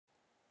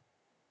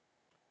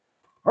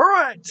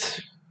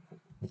Alright!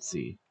 Let's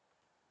see.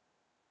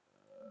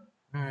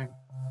 Alright.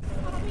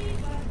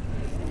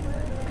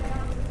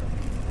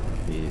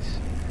 Please.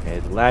 Okay,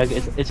 the lag,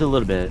 it's a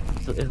little bit.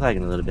 It's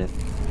lagging a little bit.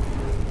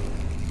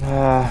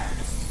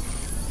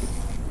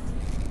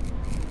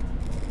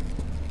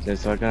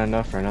 So I got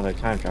enough for another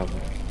time travel.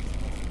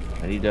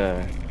 I need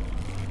to...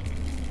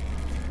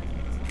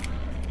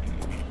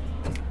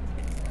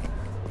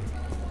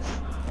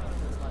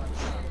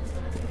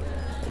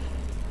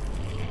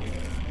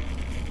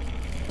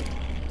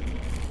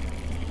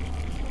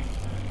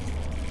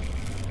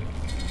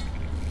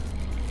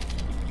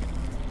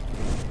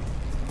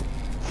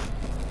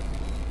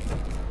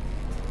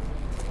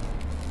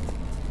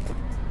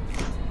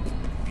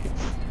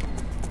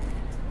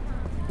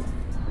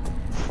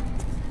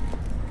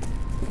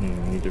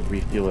 need to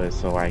refuel it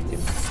so I can...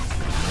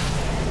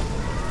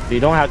 So you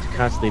don't have to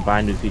constantly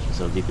buy new features,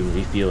 so you can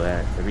refuel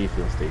at the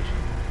refuel station.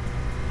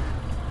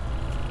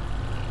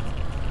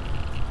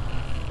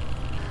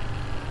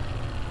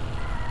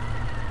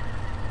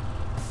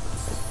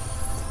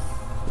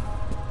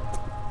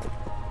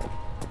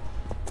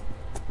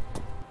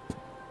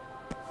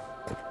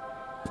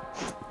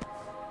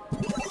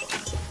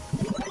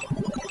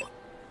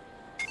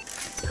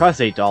 It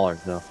costs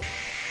 $8 though.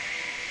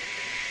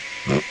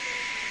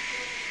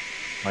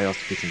 I also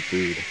get some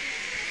food.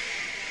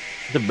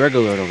 There's a burger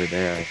lord over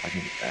there if I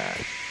can get that.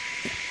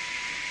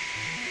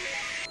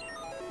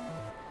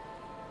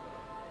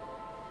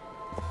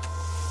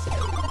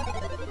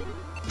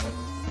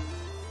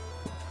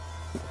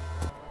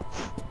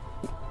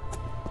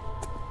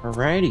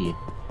 Alrighty.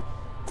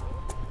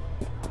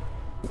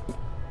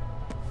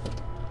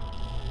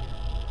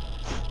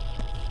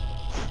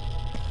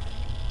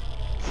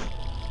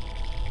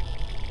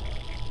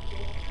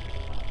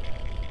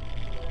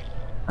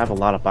 I have a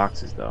lot of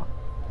boxes though.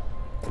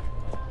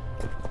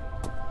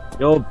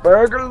 Yo,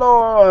 Burger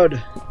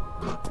Lord!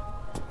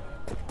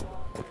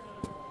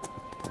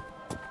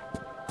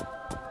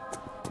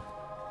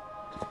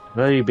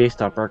 Very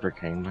based on Burger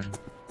King, man.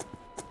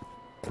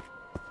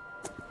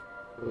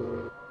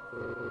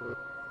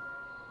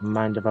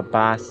 Mind if I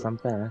buy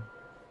something?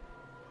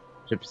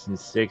 Chips and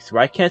sticks.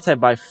 Why can't I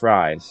buy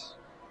fries?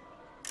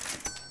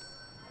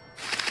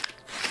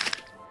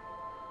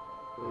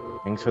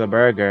 Thanks for the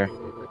burger.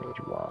 Thank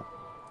you all.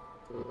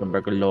 The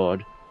Burger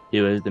Lord.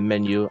 Here is the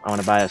menu. I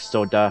want to buy a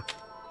soda.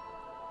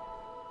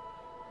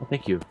 Oh,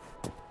 thank you.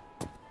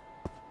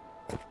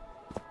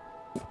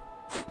 You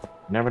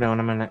never know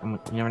when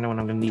you never know when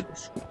I'm gonna need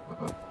this.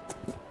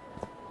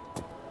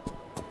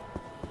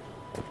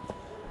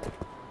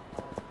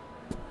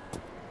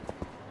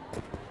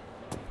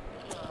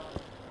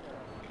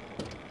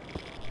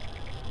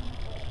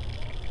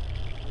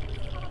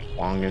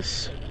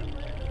 Longest.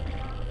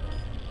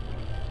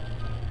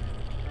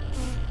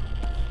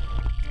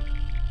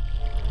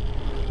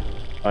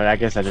 Oh, I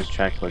guess I just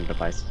tracked where the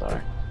devices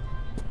are.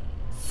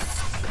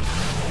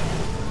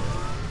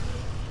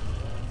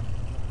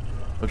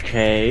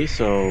 Okay,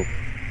 so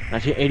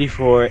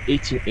 1984,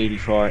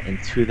 1884,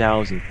 and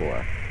 2004.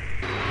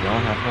 We all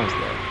have homes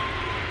there.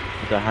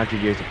 With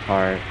 100 years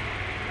apart.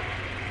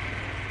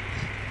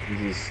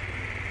 This is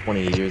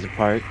 20 years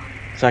apart.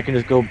 So I can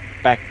just go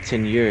back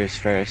 10 years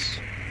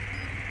first.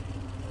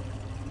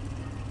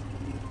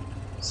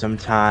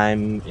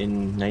 Sometime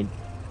in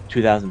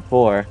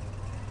 2004.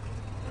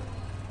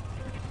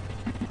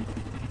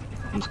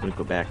 I'm just gonna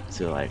go back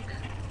to like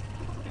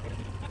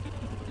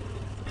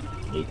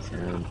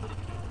 810.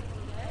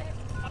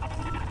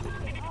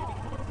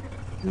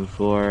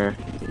 2004.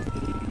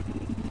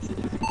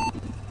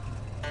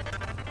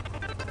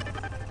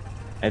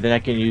 And then I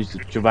can use the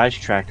device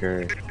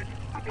tracker to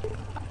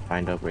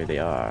find out where they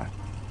are.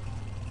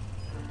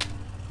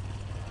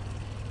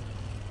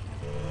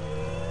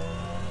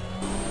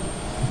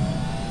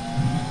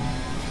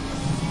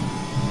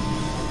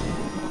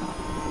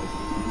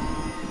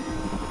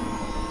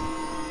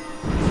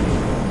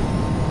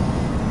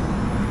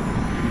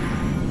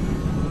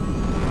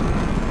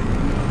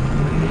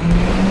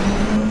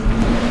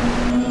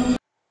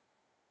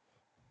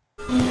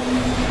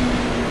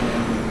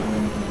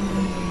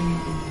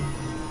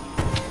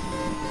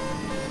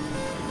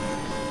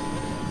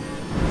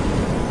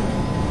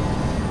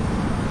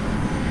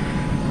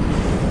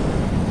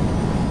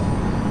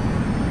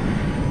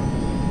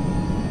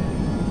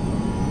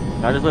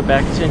 I just went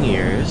back 10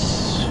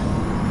 years.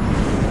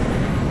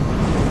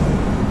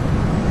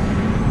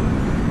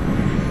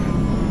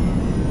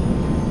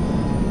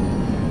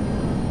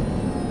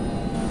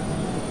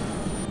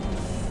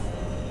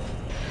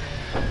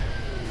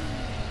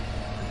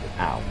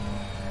 Ow.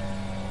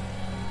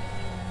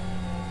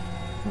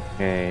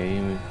 Okay.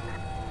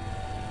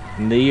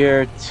 In the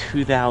year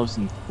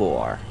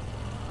 2004.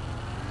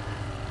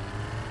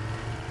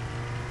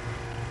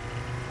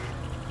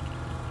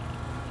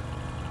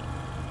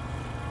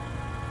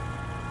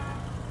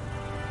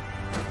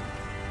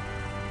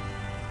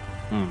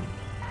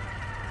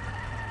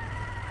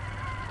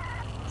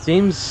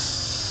 Seems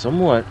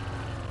somewhat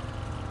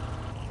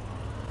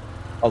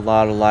a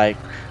lot alike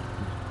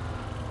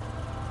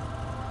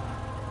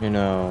you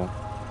know,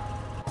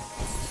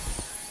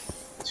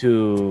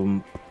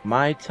 to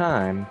my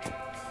time,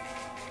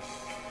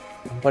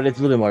 but it's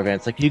a little bit more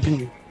advanced. Like you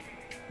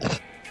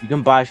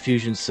can buy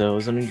fusion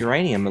cells and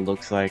uranium, it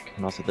looks like,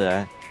 and also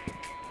that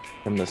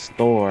from the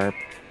store.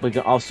 But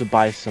you can also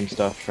buy some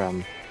stuff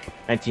from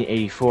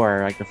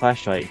 1984, like the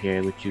flashlight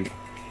here, which you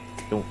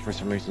don't, for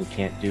some reason,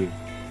 can't do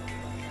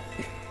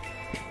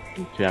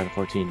in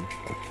 2014.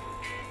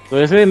 So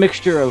there's really a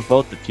mixture of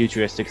both the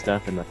futuristic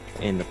stuff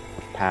and the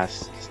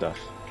past stuff.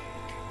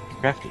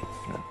 Crafty,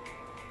 you know.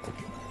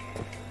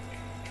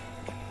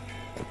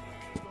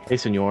 Hey,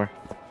 senor.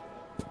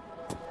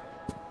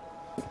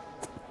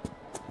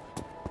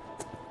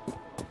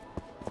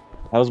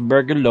 How's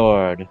Burger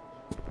Lord?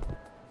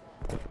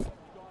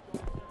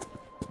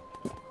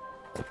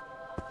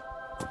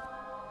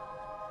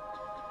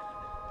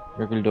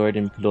 Burger Lord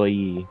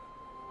employee.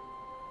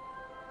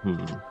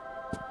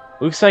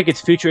 Looks like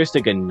it's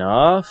futuristic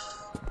enough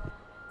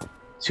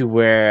to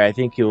where I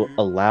think he'll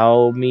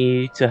allow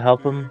me to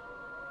help him.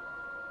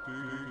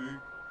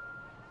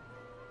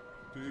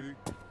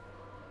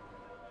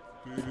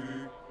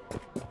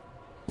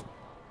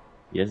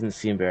 He doesn't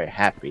seem very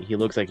happy. He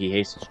looks like he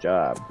hates his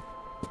job.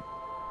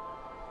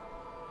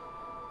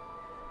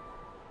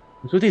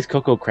 What's with these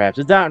cocoa crabs?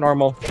 Is that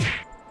normal?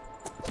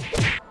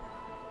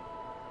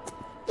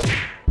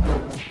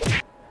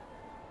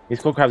 These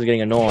cocoa crabs are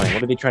getting annoying.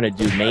 What are they trying to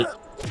do, mate?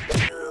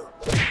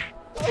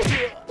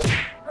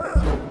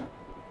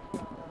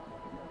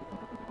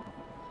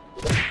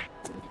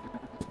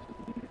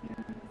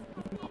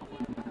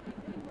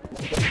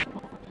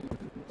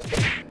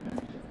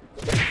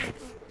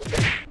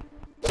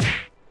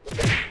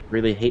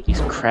 Really hate these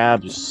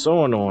crabs. They're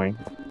so annoying.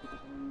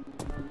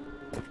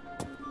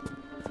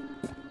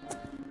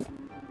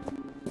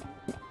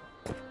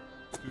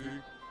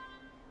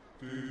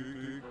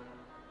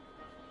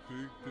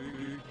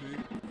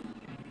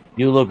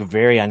 You look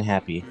very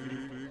unhappy.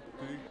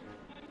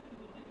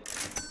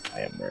 I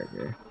am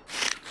burger.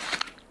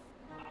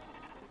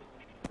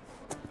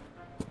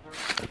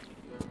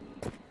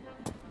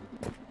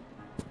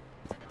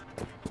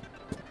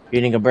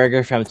 Eating a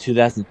burger from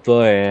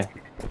 2004.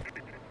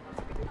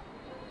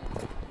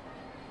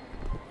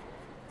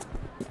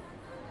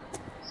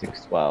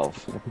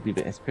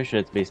 I'm pretty sure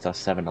it's based off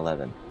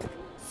 7-Eleven.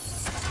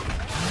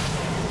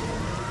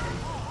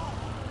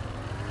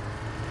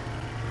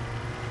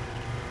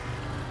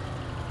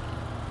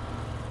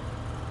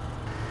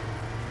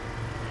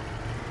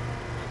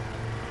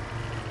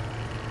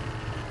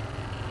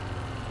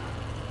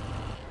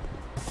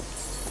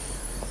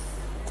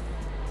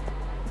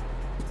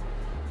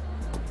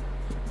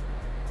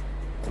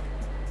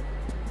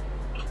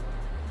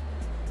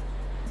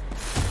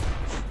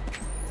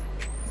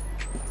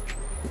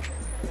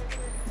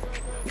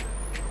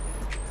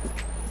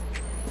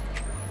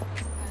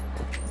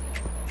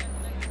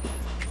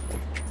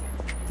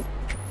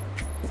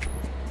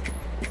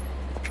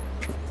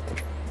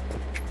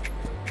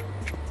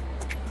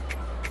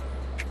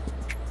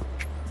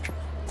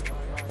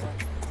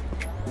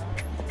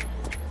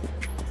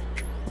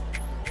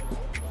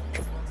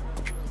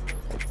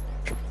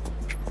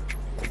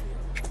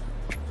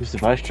 This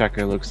device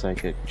tracker looks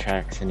like it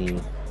tracks any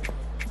of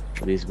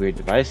these weird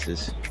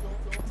devices.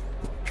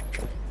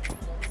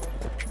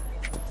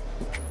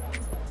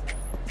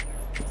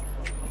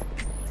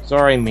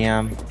 Sorry,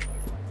 ma'am.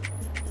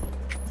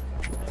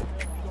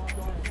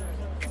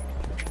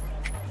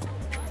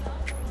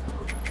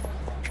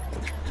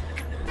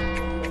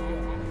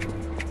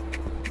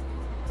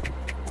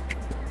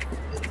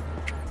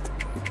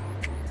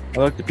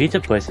 Oh look, the pizza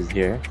place is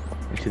here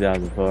in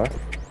 2004.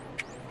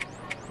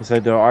 It's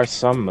like there are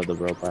some of the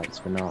robots,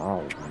 but not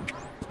all of them.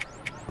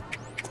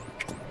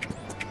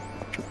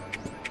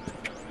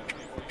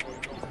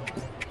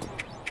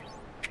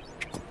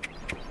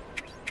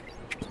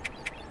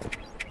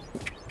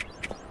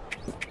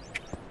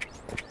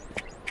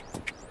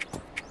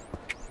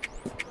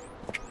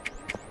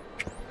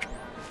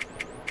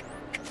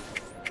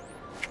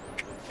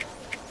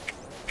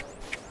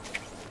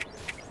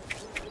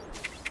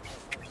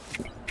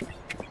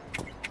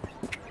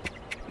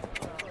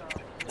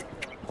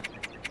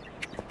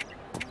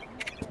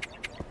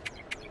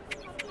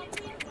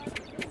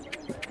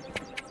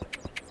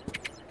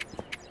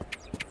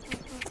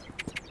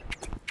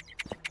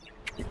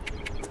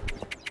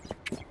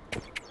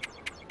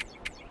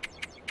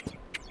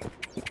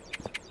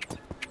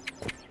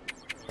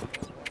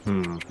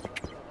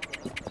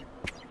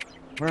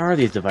 Where are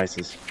these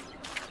devices?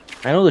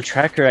 I know the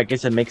tracker, I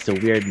guess it makes a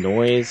weird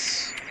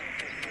noise.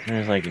 And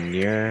it's like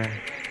near.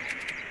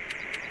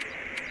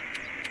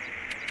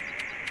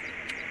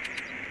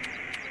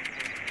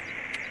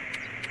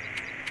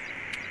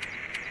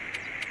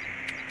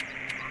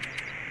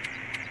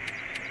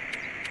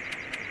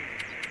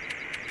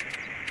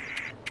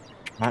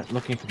 I'm not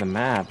looking for the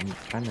map, I'm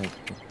trying to.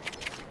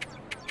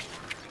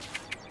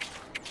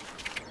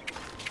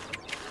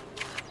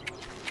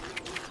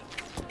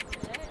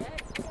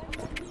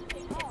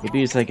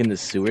 Maybe it's like in the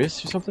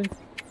sewers or something?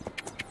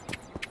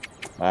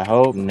 I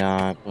hope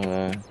not,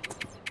 but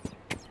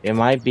It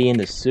might be in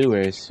the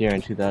sewers here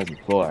in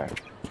 2004.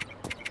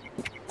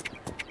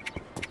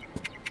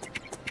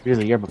 It was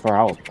a year before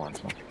I was born,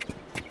 so.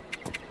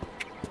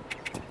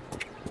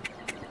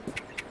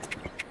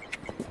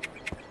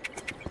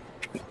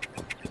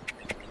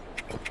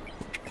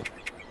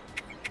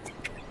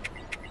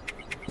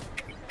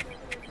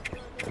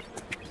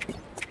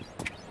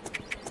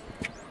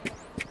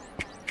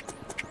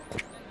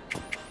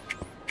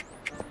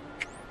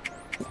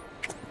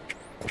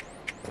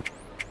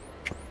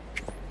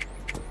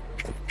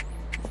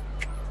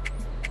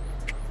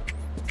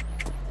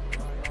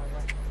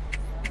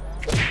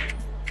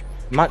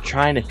 I'm not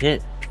trying to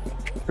hit.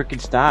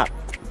 Freaking stop.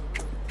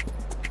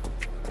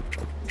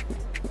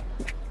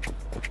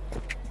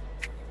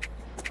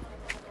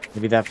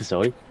 Maybe that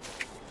facility?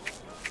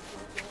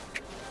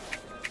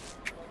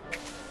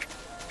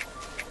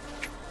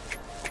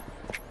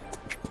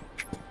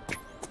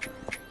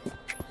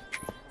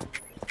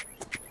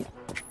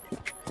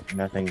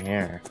 Nothing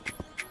here.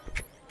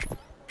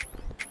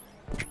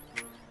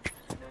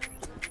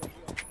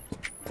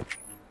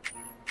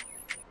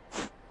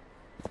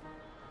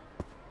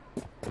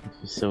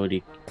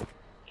 Facility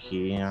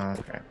key,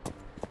 okay.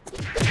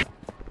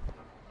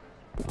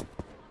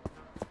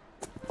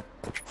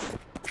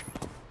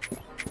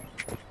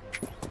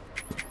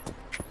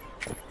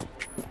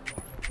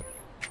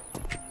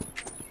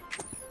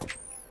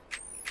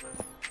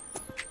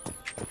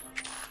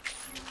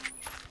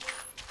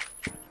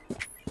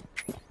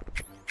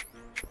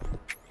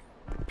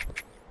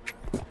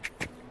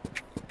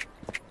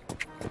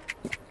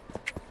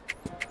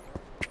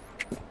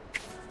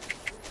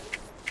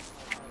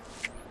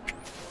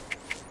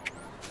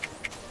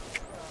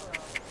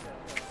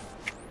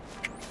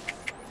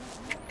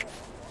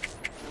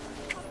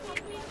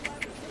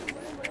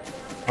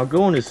 I'll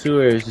go in the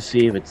sewers to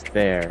see if it's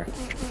there.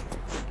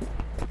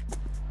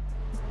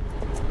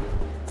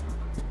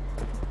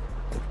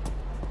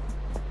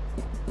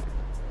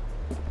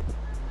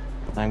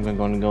 I'm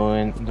going to go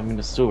in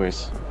the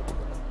sewers.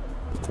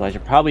 So I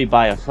should probably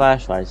buy a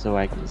flashlight so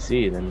I can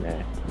see it in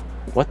there.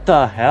 What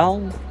the hell?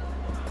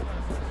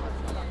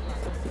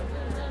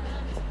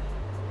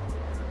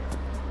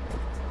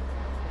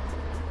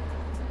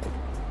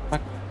 My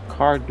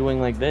car doing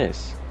like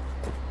this?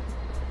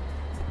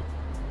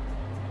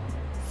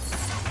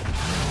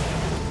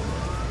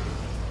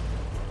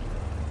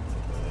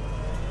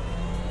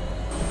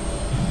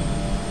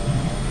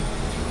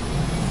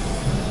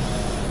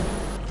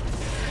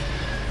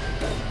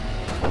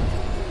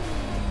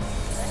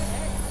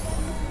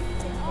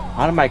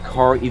 How did my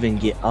car even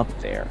get up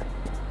there?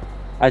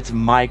 That's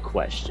my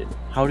question.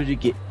 How did it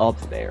get up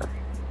there?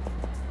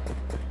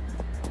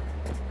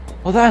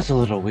 Well, that's a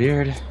little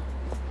weird.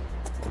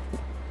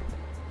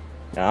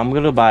 Now, I'm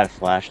gonna buy a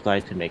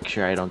flashlight to make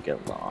sure I don't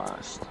get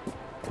lost.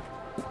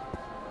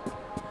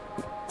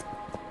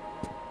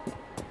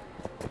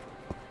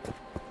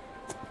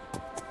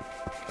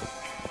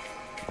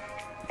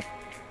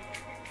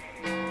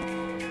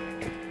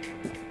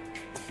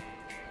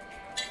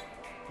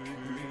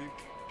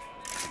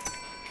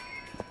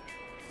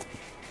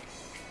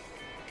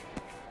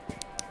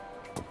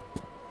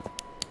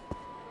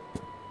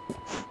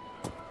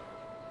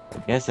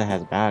 I guess it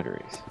has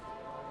batteries.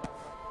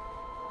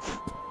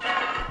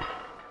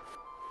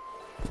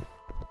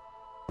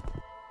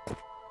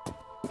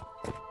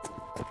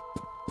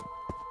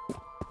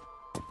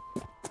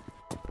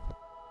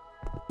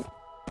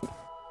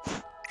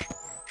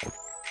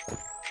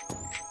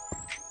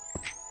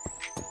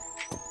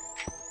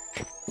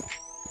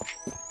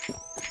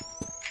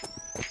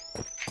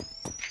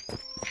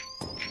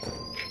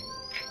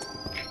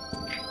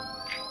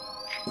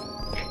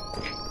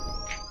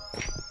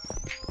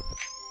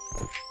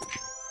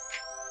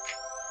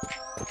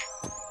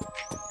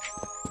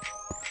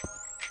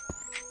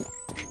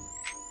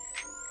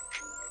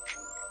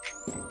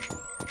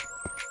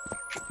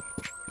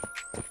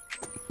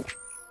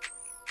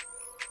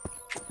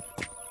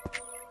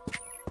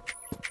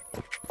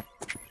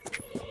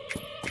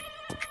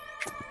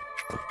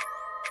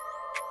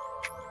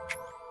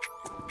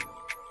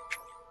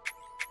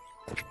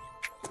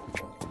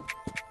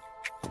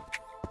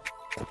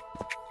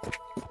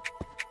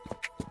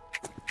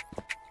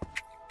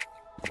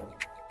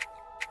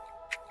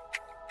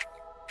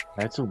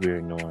 That's a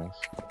weird noise.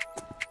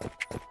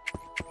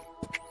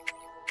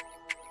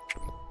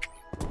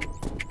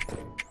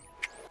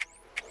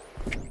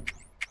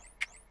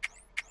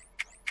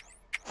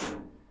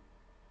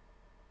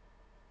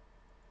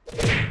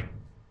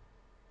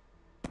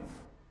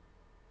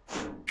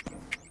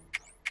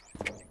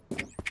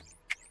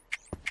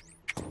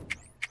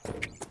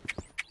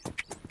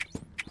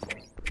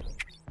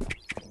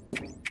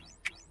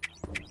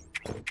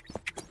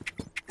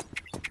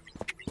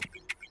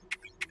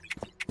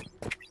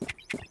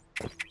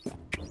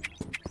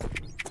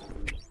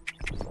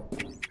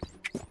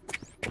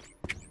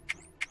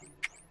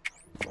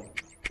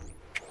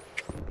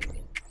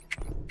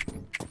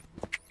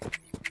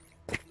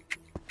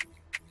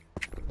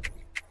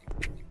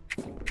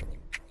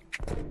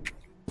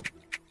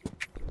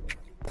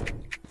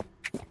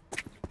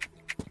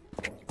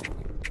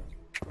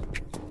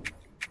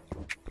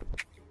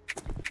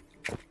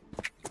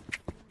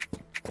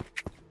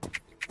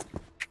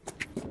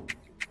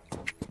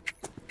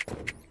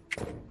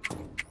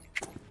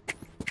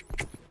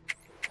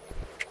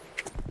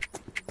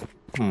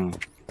 Hmm.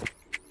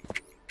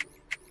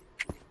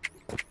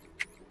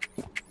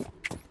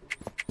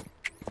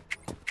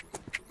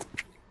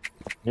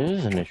 This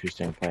is an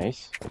interesting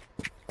place.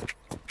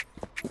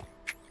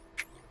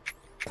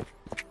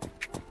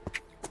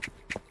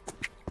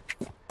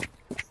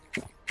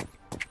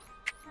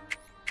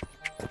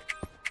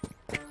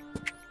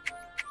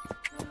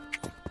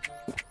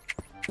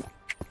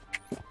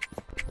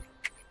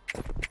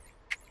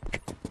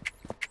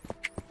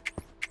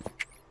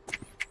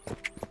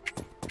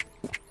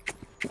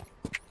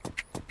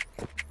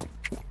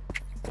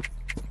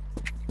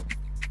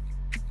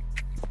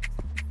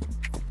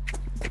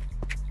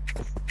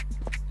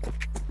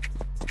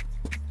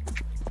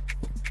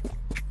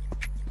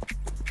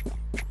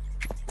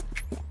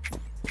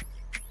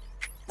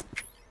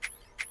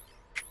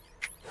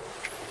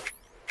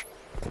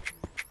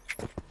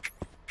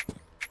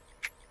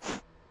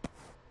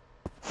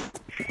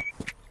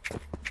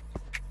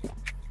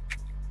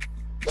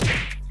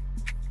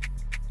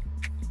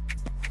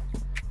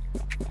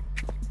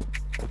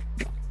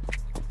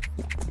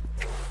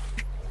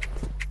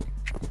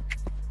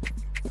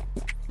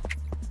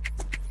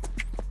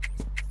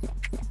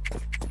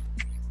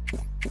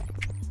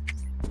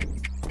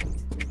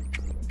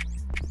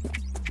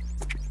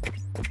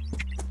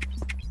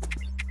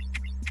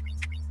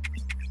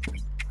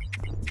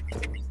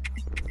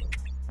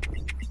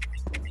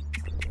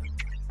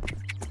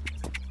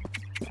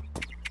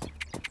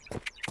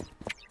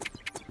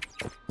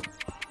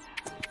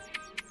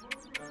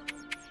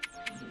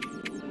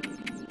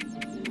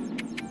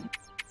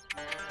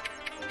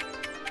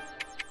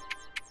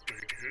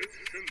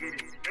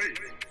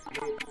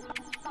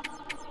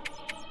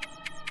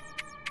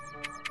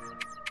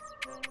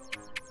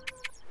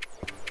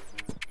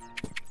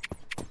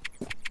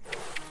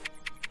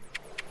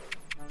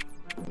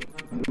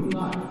 New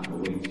life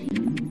awaits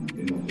you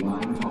in the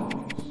flying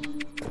colonies.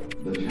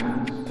 The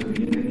chance to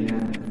begin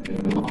again in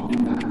a lofty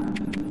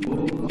land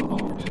full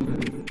of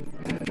opportunity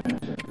and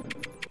adventure.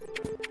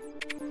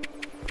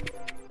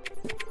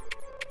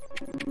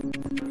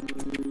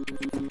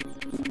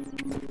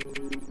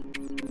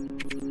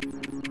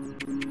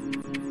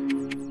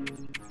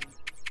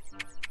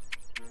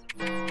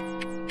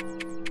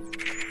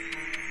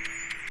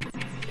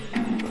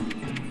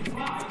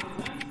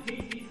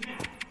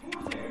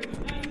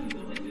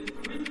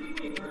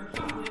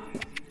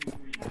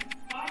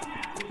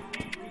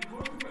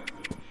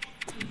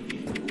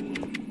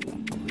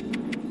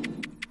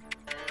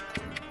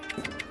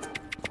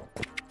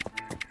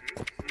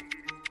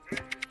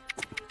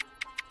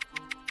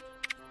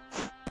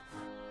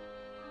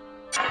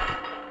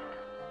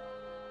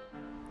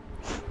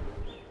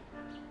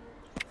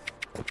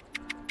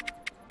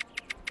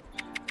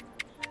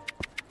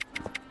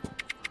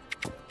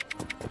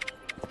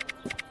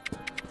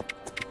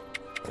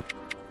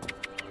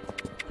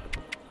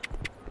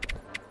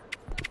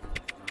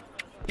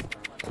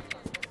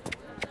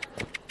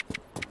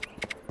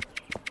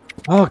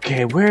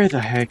 Okay, where the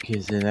heck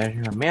is it? I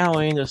hear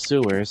meowing in the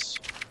sewers.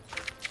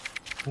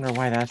 Wonder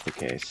why that's the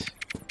case.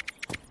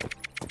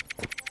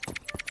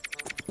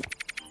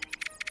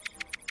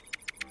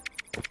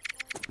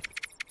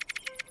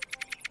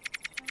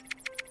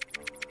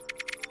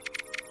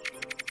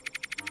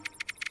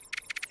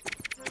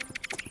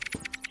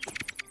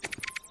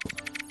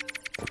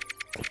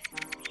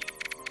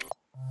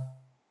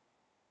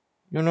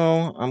 You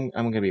know, I'm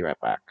gonna be right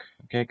back.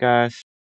 Okay, guys?